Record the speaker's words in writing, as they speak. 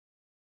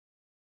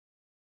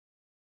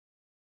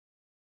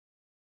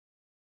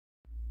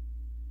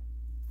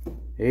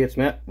Hey, it's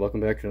Matt. Welcome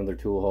back to another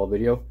tool haul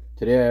video.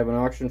 Today I have an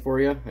auction for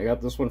you. I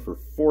got this one for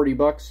 40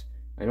 bucks.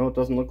 I know it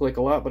doesn't look like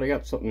a lot, but I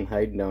got something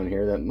hiding down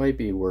here that might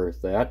be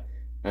worth that.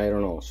 I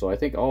don't know. So I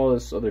think all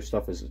this other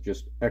stuff is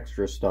just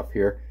extra stuff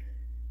here.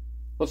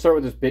 Let's start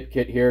with this bit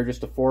kit here.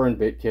 Just a foreign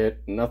bit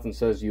kit. Nothing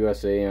says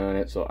USA on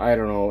it, so I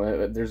don't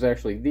know. There's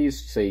actually,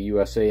 these say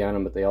USA on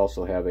them, but they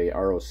also have a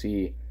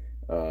ROC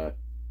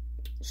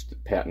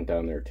patent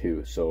down there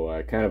too. So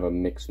kind of a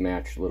mix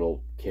match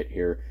little kit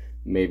here.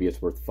 Maybe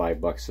it's worth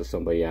 $5 to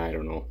somebody, I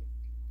don't know.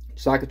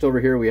 Sockets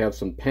over here, we have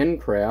some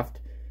Penncraft.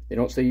 They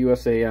don't say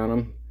USA on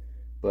them,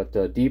 but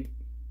deep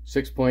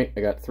 6-point.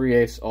 I got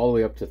 3/8 all the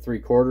way up to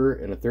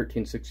 3/4 and a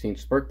 13/16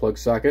 spark plug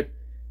socket.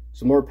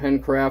 Some more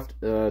Penncraft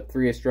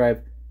 3/8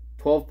 drive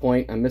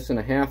 12-point. I'm missing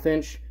a 1/2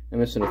 inch. I'm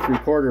missing a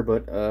 3/4,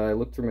 but I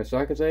looked through my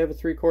sockets. I have a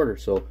 3/4,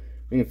 so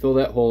we can fill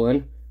that hole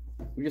in.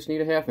 We just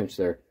need a 1/2 inch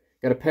there.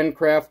 Got a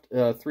Penncraft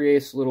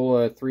 3/8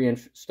 little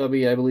 3-inch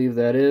stubby, I believe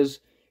that is.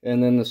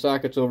 And then the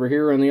sockets over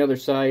here on the other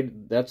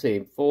side, that's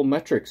a full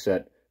metric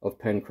set of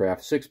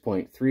Penncraft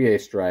 6-point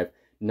 3/8 drive,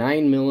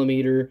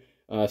 9mm,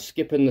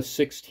 skipping the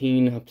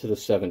 16 up to the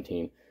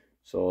 17.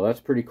 So that's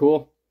pretty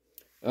cool.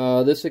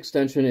 This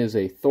extension is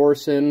a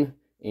Thorsen,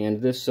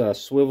 and this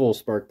swivel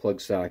spark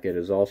plug socket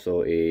is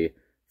also a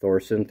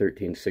Thorsen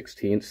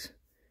 13/16.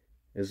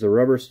 Is the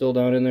rubber still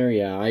down in there?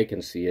 Yeah, I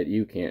can see it.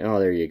 You can't. Oh,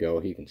 there you go.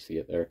 You can see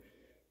it there.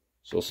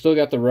 So still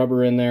got the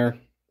rubber in there.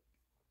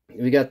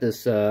 We got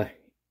this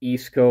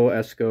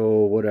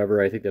Esco,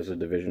 whatever. I think that's a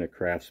division of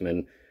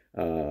Craftsman.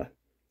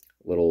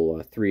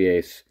 Little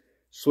 3/8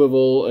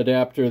 swivel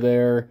adapter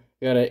there.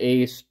 Got an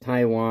Ace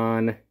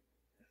Taiwan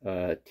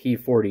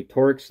T40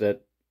 Torx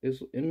that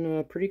is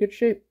in pretty good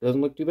shape.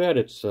 Doesn't look too bad.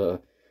 It's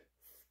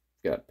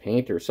got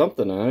paint or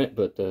something on it,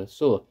 but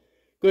still a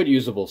good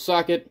usable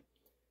socket.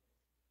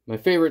 My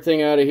favorite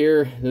thing out of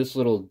here, this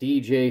little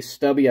DJ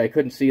Stubby. I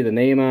couldn't see the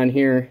name on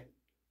here,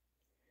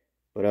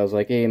 but I was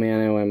like, hey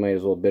man, I might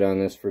as well bid on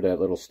this for that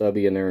little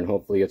stubby in there, and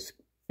hopefully it's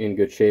in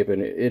good shape,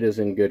 and it is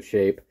in good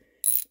shape.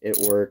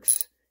 It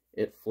works.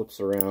 It flips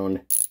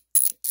around.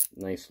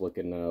 Nice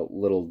looking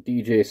little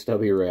DJ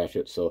Stubby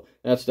ratchet. So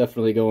that's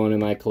definitely going in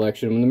my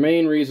collection. And the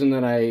main reason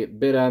that I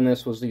bid on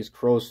this was these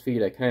crow's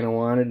feet. I kind of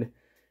wanted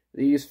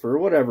these for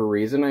whatever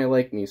reason. I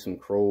like me some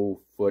crow's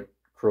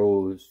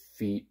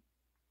feet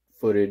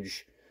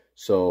footage.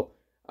 So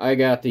I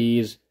got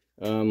these.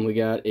 We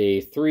got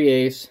a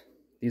 3/8.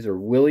 These are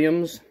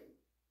Williams. I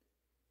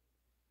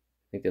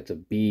think that's a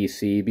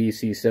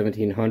BC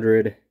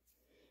 1700.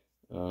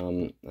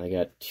 I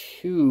got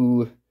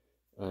two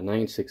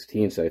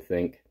 9/16, I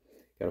think.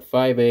 Got a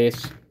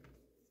 5/8,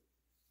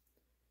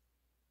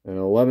 an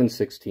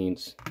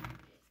 11/16,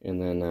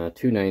 and then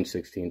two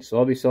 9/16. So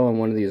I'll be selling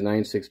one of these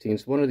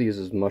 9/16. One of these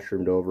is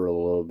mushroomed over a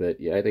little bit.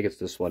 Yeah, I think it's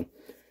this one.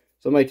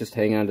 So I might just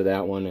hang on to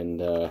that one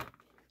and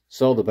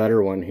sell the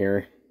better one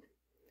here.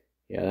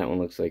 Yeah, that one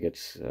looks like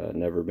it's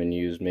never been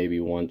used. Maybe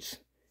once.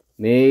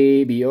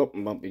 Maybe, oh,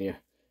 I'm bumping you.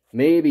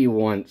 Maybe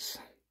once.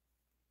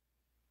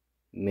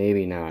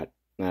 Maybe not.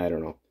 I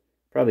don't know.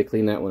 Probably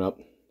clean that one up.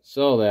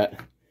 Sell that.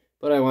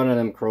 But I wanted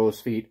them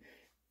crow's feet.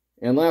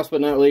 And last but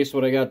not least,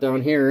 what I got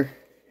down here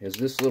is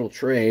this little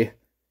tray.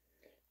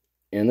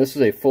 And this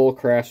is a full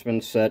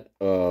Craftsman set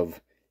of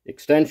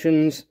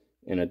extensions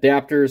and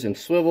adapters and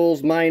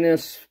swivels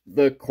minus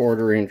the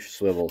 1/4 inch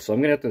swivel. So I'm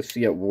going to have to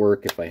see at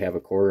work if I have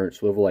a 1/4 inch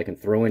swivel I can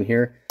throw in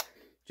here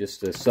just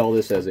to sell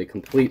this as a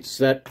complete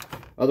set.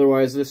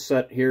 Otherwise, this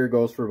set here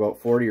goes for about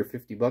 40 or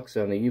 50 bucks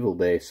on the Evil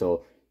Bay.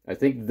 So I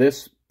think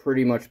this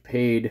pretty much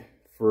paid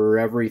for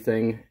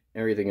everything.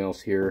 Everything else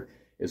here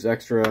is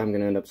extra. I'm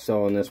going to end up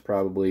selling this,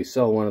 probably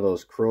sell one of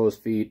those crow's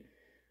feet.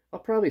 I'll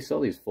probably sell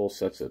these full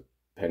sets at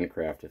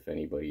Penncraft if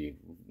anybody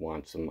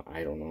wants them.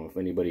 I don't know if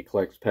anybody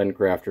collects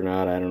Penncraft or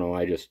not. I don't know.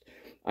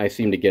 I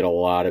seem to get a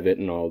lot of it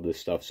and all this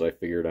stuff, so I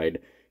figured I'd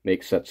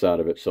make sets out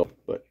of it. So,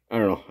 but I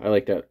don't know. I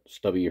like that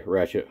stubby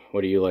ratchet.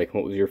 What do you like?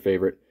 What was your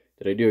favorite?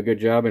 Did I do a good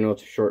job? I know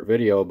it's a short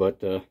video,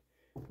 but I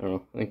don't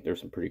know. I think there's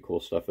some pretty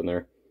cool stuff in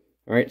there.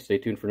 All right, stay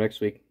tuned for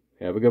next week.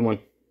 Have a good one.